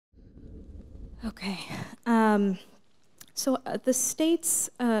Okay. The state's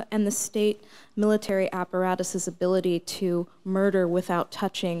and the state military apparatus's ability to murder without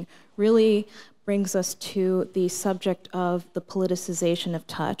touching really brings us to the subject of the politicization of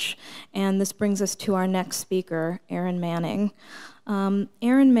touch. And this brings us to our next speaker, Erin Manning.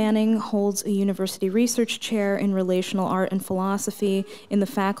 Erin Manning holds a university research chair in relational art and philosophy in the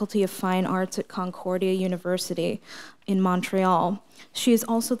Faculty of Fine Arts at Concordia University in Montreal. She is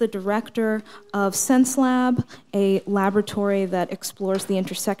also the director of Sense Lab, a laboratory that explores the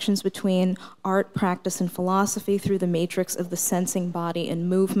intersections between art, practice, and philosophy through the matrix of the sensing body and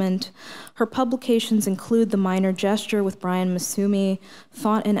movement. Her publications include The Minor Gesture with Brian Masumi,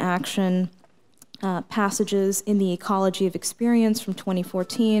 Thought and Action, Passages in the Ecology of Experience from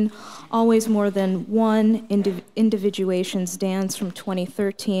 2014, Always More Than One, Individuations Dance from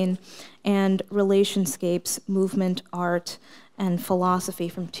 2013, and Relationscapes, Movement, Art, and Philosophy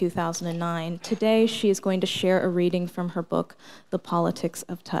from 2009. Today, she is going to share a reading from her book, The Politics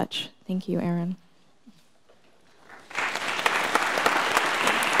of Touch. Thank you, Erin.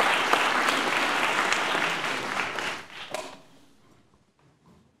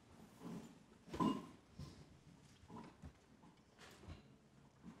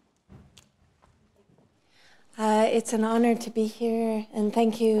 It's an honor to be here, and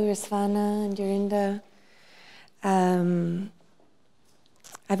thank you, Rizvana and Yorinda.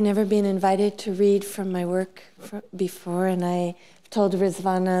 I've never been invited to read from my work before, and I told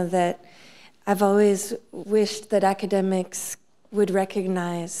Rizvana that I've always wished that academics would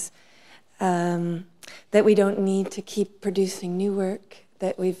recognize that we don't need to keep producing new work,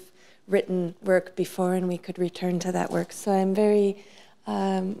 that we've written work before and we could return to that work. So I'm very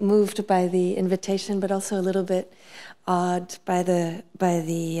moved by the invitation, but also a little bit awed by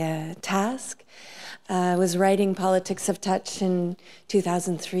the task. I was writing Politics of Touch in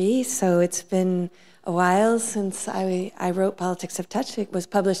 2003, so it's been a while since I wrote Politics of Touch. It was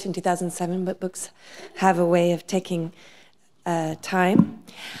published in 2007, but books have a way of taking time.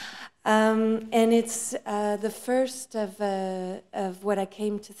 And it's the first of what I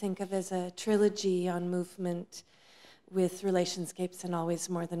came to think of as a trilogy on movement with relationscapes and Always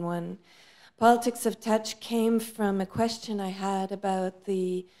More Than One. Politics of Touch came from a question I had about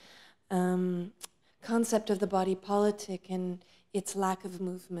the concept of the body politic and its lack of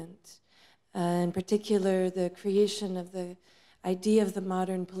movement. In particular, the creation of the idea of the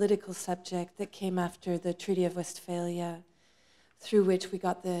modern political subject that came after the Treaty of Westphalia, through which we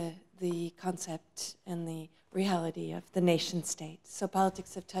got the concept and the reality of the nation state. So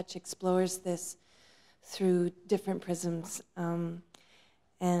Politics of Touch explores this through different prisms.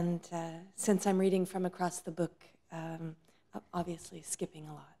 Since I'm reading from across the book, obviously skipping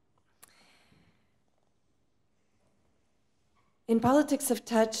a lot. In Politics of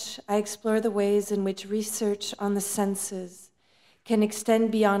Touch, I explore the ways in which research on the senses can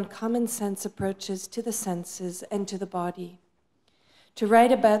extend beyond common sense approaches to the senses and to the body. To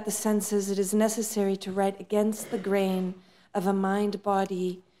write about the senses, it is necessary to write against the grain of a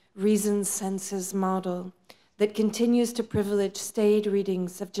mind-body, reason-senses model that continues to privilege staid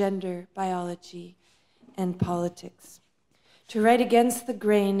readings of gender, biology, and politics. To write against the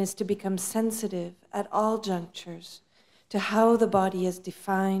grain is to become sensitive at all junctures to how the body is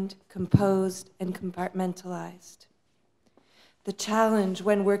defined, composed, and compartmentalized. The challenge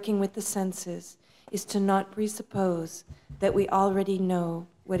when working with the senses is to not presuppose that we already know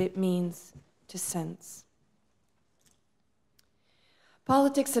what it means to sense.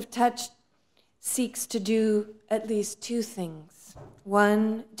 Politics of Touch seeks to do at least two things.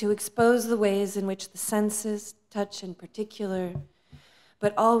 One, to expose the ways in which the senses, touch in particular,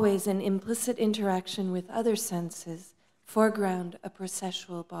 but always in implicit interaction with other senses, foreground a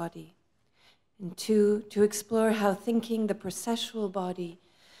processual body. And two, to explore how thinking the processual body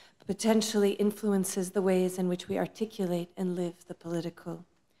potentially influences the ways in which we articulate and live the political.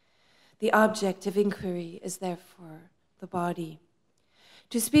 The object of inquiry is therefore the body.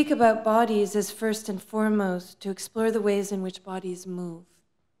 To speak about bodies is first and foremost to explore the ways in which bodies move.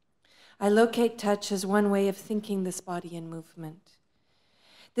 I locate touch as one way of thinking this body in movement.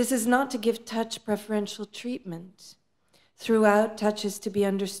 This is not to give touch preferential treatment. Throughout, touch is to be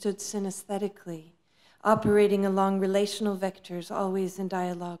understood synesthetically, operating along relational vectors, always in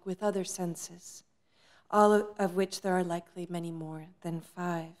dialogue with other senses, all of which there are likely many more than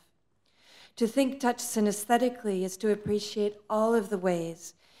 5. To think touch synesthetically is to appreciate all of the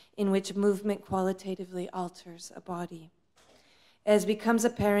ways in which movement qualitatively alters a body. As becomes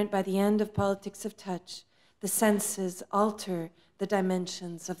apparent by the end of Politics of Touch, the senses alter the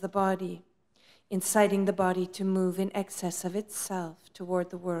dimensions of the body, inciting the body to move in excess of itself toward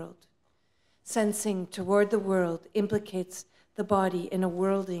the world. sensing toward the world implicates the body in a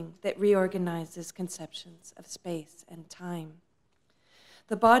worlding that reorganizes conceptions of space and time.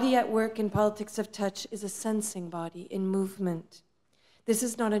 The body at work in politics of touch is a sensing body in movement. This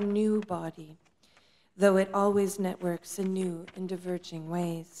is not a new body, though it always networks in new and diverging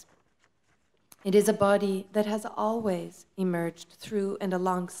ways. It is a body that has always emerged through and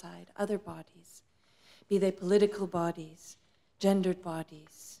alongside other bodies, be they political bodies, gendered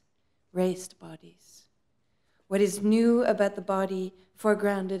bodies, raced bodies. What is new about the body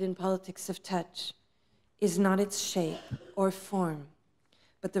foregrounded in politics of touch is not its shape or form,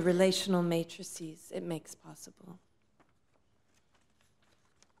 but the relational matrices it makes possible.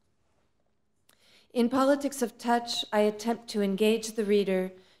 In politics of touch, I attempt to engage the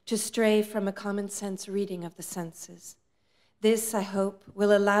reader to stray from a common sense reading of the senses. This, I hope,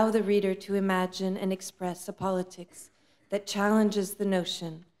 will allow the reader to imagine and express a politics that challenges the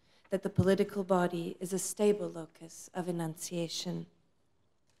notion that the political body is a stable locus of enunciation.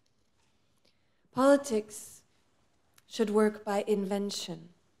 Politics should work by invention.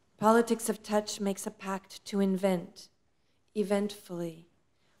 Politics of touch makes a pact to invent, eventfully,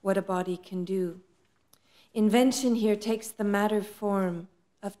 what a body can do. Invention here takes the matter form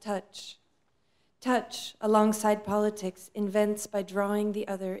of touch. Touch, alongside politics, invents by drawing the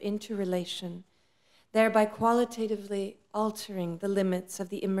other into relation, thereby qualitatively altering the limits of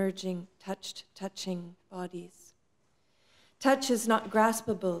the emerging touching bodies. Touch is not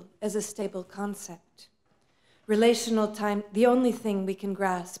graspable as a stable concept. Relational time, the only thing we can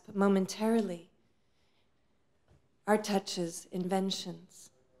grasp momentarily, are touch's inventions.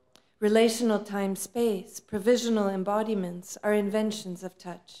 Relational time-space, provisional embodiments are inventions of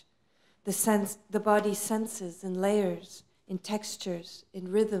touch. The body senses in layers, in textures,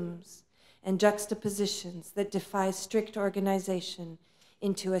 in rhythms, and juxtapositions that defy strict organization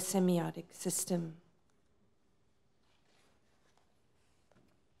into a semiotic system.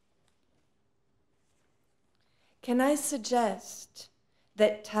 Can I suggest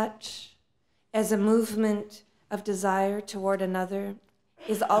that touch, as a movement of desire toward another,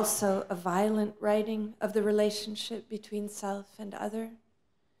 is also a violent writing of the relationship between self and other?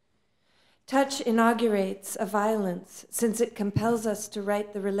 Touch inaugurates a violence since it compels us to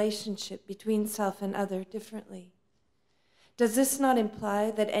write the relationship between self and other differently. Does this not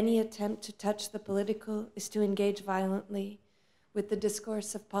imply that any attempt to touch the political is to engage violently with the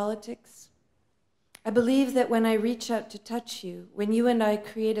discourse of politics? I believe that when I reach out to touch you, when you and I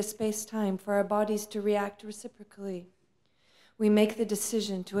create a space-time for our bodies to react reciprocally, we make the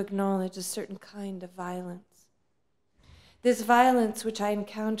decision to acknowledge a certain kind of violence. This violence which I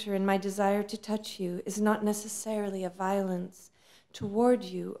encounter in my desire to touch you is not necessarily a violence toward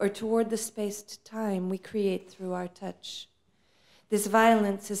you or toward the space-time we create through our touch. This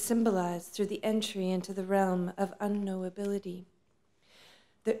violence is symbolized through the entry into the realm of unknowability.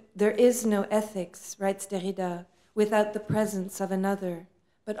 There is no ethics, writes Derrida, without the presence of another,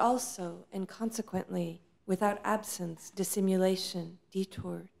 but also, and consequently, without absence, dissimulation,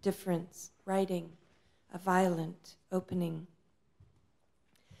 detour, difference, writing, a violent opening.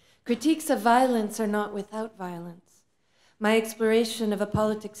 Critiques of violence are not without violence. My exploration of a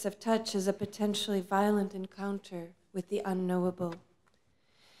politics of touch is a potentially violent encounter with the unknowable.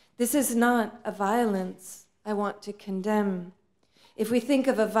 This is not a violence I want to condemn. If we think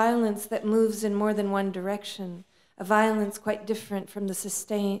of a violence that moves in more than one direction, a violence quite different from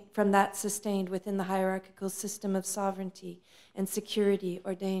that sustained within the hierarchical system of sovereignty and security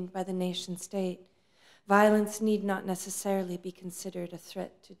ordained by the nation state, violence need not necessarily be considered a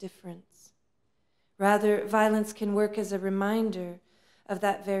threat to difference. Rather, violence can work as a reminder of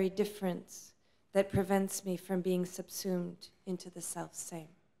that very difference that prevents me from being subsumed into the self-same.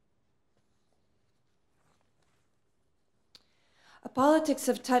 A politics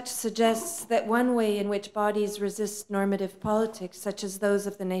of touch suggests that one way in which bodies resist normative politics, such as those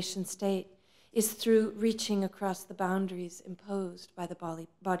of the nation-state, is through reaching across the boundaries imposed by the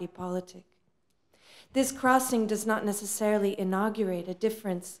body politic. This crossing does not necessarily inaugurate a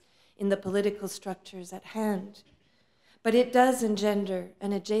difference in the political structures at hand, but it does engender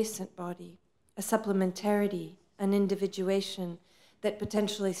an adjacent body, a supplementarity, an individuation that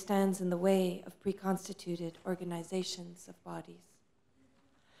potentially stands in the way of preconstituted organizations of bodies.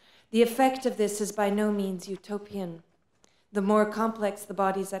 The effect of this is by no means utopian. The more complex the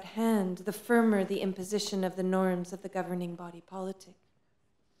bodies at hand, the firmer the imposition of the norms of the governing body politic.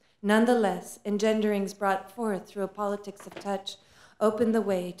 Nonetheless, engenderings brought forth through a politics of touch open the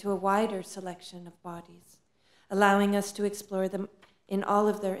way to a wider selection of bodies, allowing us to explore them in all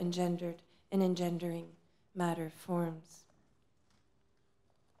of their engendered and engendering matter forms.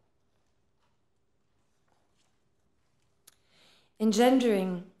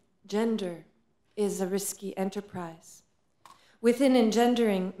 Engendering gender is a risky enterprise. Within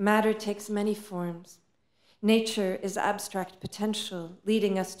engendering, matter takes many forms. Nature is abstract potential,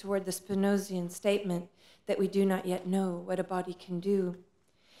 leading us toward the Spinozian statement that we do not yet know what a body can do.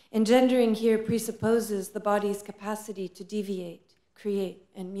 Engendering here presupposes the body's capacity to deviate, create,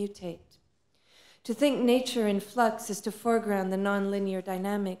 and mutate. To think nature in flux is to foreground the nonlinear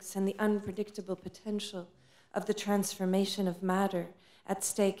dynamics and the unpredictable potential of the transformation of matter at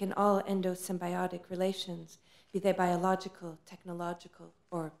stake in all endosymbiotic relations, be they biological, technological,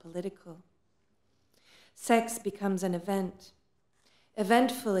 or political. Sex becomes an event.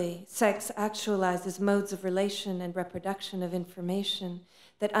 Eventfully, sex actualizes modes of relation and reproduction of information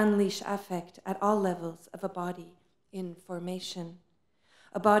that unleash affect at all levels of a body in formation.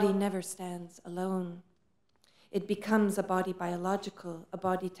 A body never stands alone. It becomes a body biological, a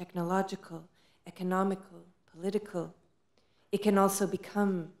body technological, economical, political. It can also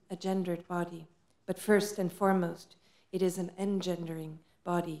become a gendered body, but first and foremost, it is an engendering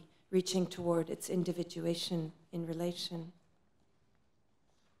body reaching toward its individuation in relation.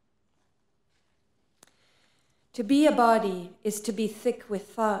 To be a body is to be thick with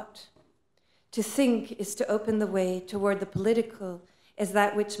thought. To think is to open the way toward the political as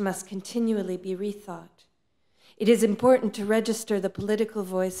that which must continually be rethought. It is important to register the political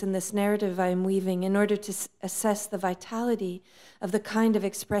voice in this narrative I am weaving in order to assess the vitality of the kind of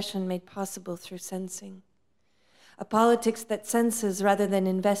expression made possible through sensing. A politics that senses rather than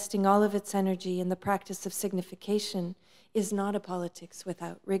investing all of its energy in the practice of signification is not a politics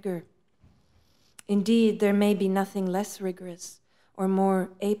without rigor. Indeed, there may be nothing less rigorous or more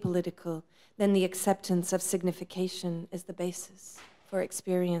apolitical than the acceptance of signification as the basis for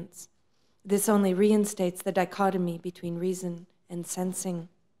experience. This only reinstates the dichotomy between reason and sensing.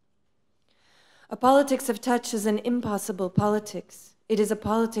 A politics of touch is an impossible politics. It is a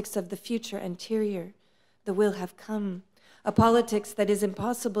politics of the future anterior, the will have come, a politics that is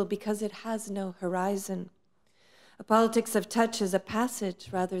impossible because it has no horizon. A politics of touch is a passage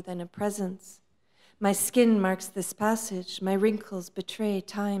rather than a presence. My skin marks this passage, my wrinkles betray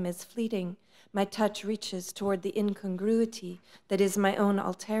time as fleeting, my touch reaches toward the incongruity that is my own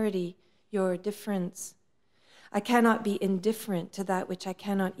alterity, your difference. I cannot be indifferent to that which I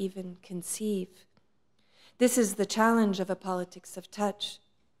cannot even conceive. This is the challenge of a politics of touch.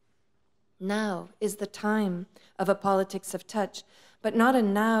 Now is the time of a politics of touch, but not a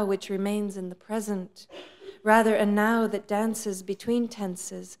now which remains in the present, rather a now that dances between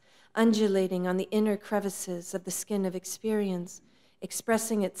tenses, undulating on the inner crevices of the skin of experience,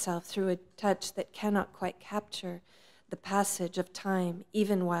 expressing itself through a touch that cannot quite capture the passage of time,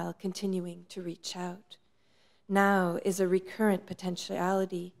 even while continuing to reach out. Now is a recurrent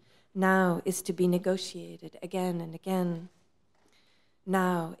potentiality. Now is to be negotiated again and again.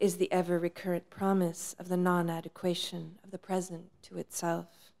 Now is the ever-recurrent promise of the non-adequation of the present to itself.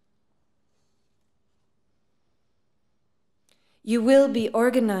 You will be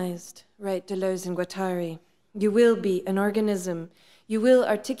organized, write Deleuze and Guattari. You will be an organism. You will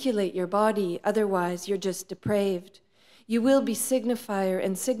articulate your body, otherwise you're just depraved. You will be signifier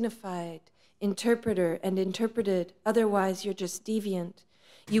and signified, interpreter and interpreted, otherwise you're just deviant.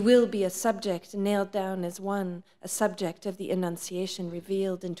 You will be a subject nailed down as one, a subject of the enunciation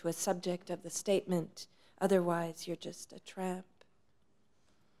revealed into a subject of the statement, otherwise you're just a tramp.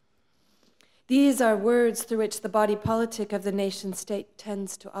 These are words through which the body politic of the nation-state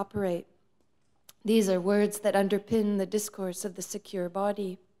tends to operate. These are words that underpin the discourse of the secure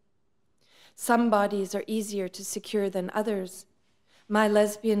body. Some bodies are easier to secure than others. My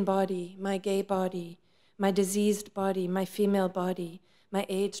lesbian body, my gay body, my diseased body, my female body, my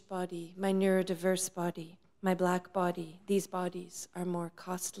aged body, my neurodiverse body, my black body, these bodies are more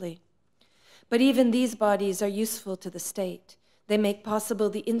costly. But even these bodies are useful to the state. They make possible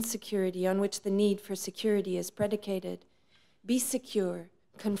the insecurity on which the need for security is predicated. Be secure,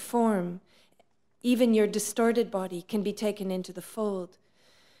 conform. Even your distorted body can be taken into the fold.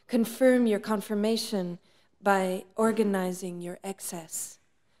 Confirm your confirmation by organizing your excess.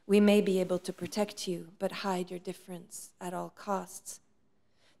 We may be able to protect you, but hide your difference at all costs.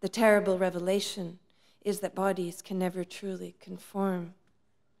 The terrible revelation is that bodies can never truly conform.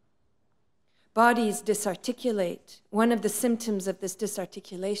 Bodies disarticulate. One of the symptoms of this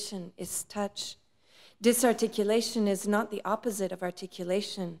disarticulation is touch. Disarticulation is not the opposite of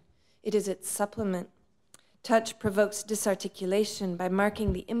articulation. It is its supplement. Touch provokes disarticulation by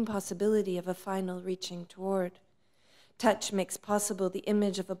marking the impossibility of a final reaching toward. Touch makes possible the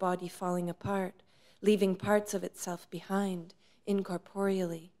image of a body falling apart, leaving parts of itself behind,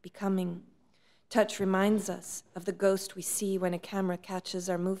 incorporeally becoming. Touch reminds us of the ghost we see when a camera catches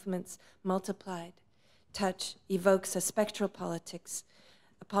our movements multiplied. Touch evokes a spectral politics,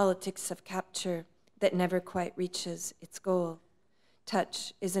 a politics of capture that never quite reaches its goal.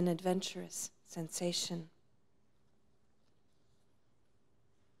 Touch is an adventurous sensation.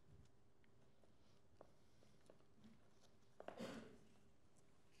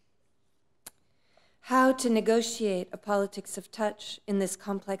 How to negotiate a politics of touch in this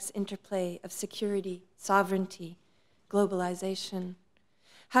complex interplay of security, sovereignty, globalization.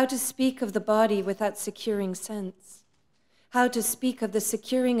 How to speak of the body without securing sense. How to speak of the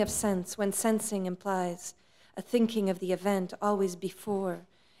securing of sense when sensing implies a thinking of the event always before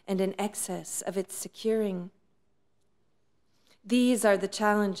and in excess of its securing. These are the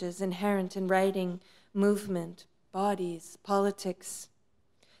challenges inherent in writing, movement, bodies, politics.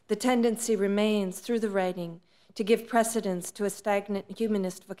 The tendency remains, through the writing, to give precedence to a stagnant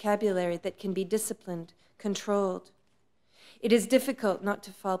humanist vocabulary that can be disciplined, controlled. It is difficult not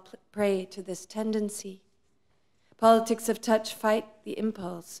to fall prey to this tendency. Politics of touch fight the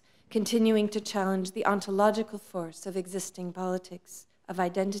impulse, continuing to challenge the ontological force of existing politics, of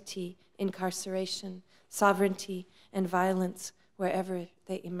identity, incarceration, sovereignty, and violence wherever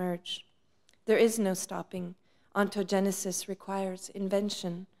they emerge. There is no stopping. Ontogenesis requires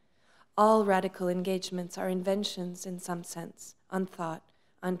invention. All radical engagements are inventions in some sense, unthought,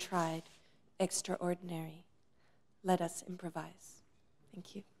 untried, extraordinary. Let us improvise.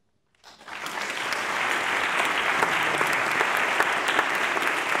 Thank you.